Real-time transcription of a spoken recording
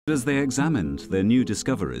As they examined their new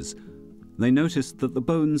discoveries, they noticed that the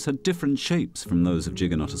bones had different shapes from those of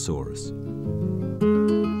Giganotosaurus.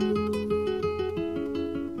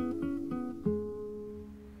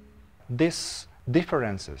 These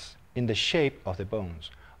differences in the shape of the bones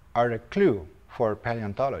are a clue for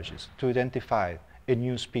paleontologists to identify a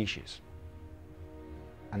new species.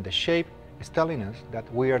 And the shape is telling us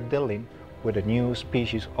that we are dealing with a new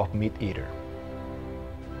species of meat-eater.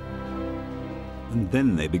 And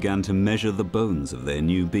then they began to measure the bones of their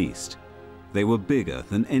new beast. They were bigger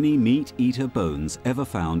than any meat-eater bones ever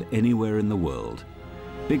found anywhere in the world.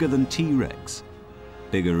 Bigger than T-Rex.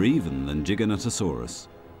 Bigger even than Giganotosaurus.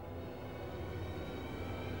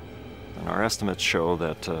 And our estimates show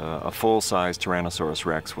that a full-size Tyrannosaurus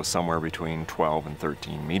rex was somewhere between 12 and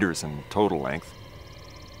 13 meters in total length.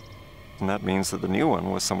 And that means that the new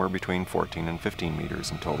one was somewhere between 14 and 15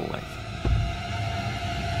 meters in total length.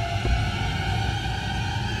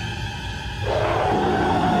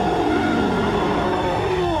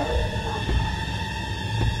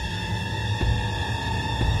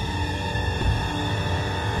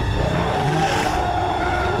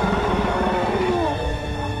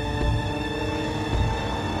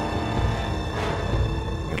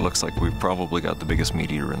 It looks like we've probably got the biggest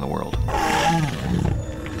meat eater in the world.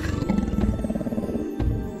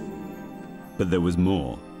 But there was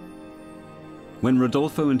more. When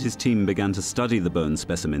Rodolfo and his team began to study the bone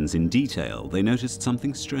specimens in detail, they noticed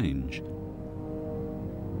something strange.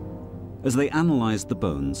 As they analyzed the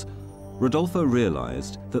bones, Rodolfo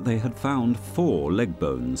realized that they had found 4 leg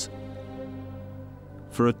bones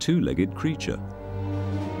for a 2-legged creature.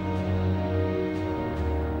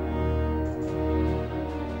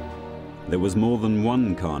 There was more than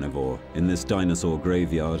one carnivore in this dinosaur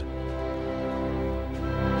graveyard.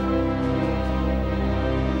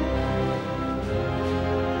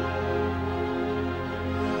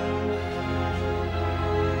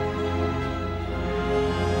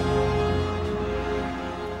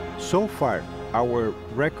 So far, our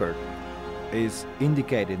record is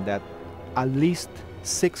indicating that at least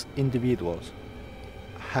 6 individuals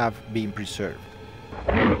have been preserved.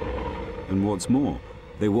 And what's more,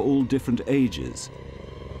 they were all different ages.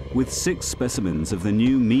 With 6 specimens of the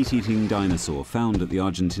new meat-eating dinosaur found at the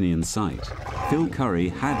Argentinian site, Phil Curry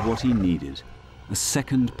had what he needed, a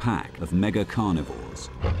second pack of mega carnivores.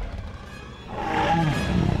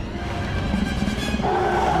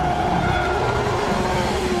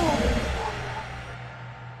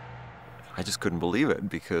 I just couldn't believe it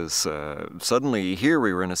because suddenly here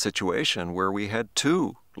we were in a situation where we had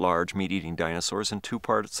 2 large meat-eating dinosaurs in 2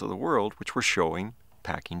 parts of the world which were showing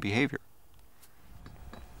packing behavior.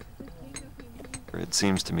 It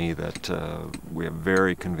seems to me that we have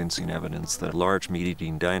very convincing evidence that large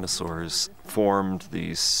meat-eating dinosaurs formed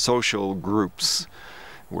these social groups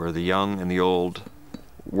where the young and the old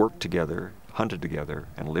worked together, hunted together,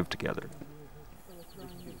 and lived together.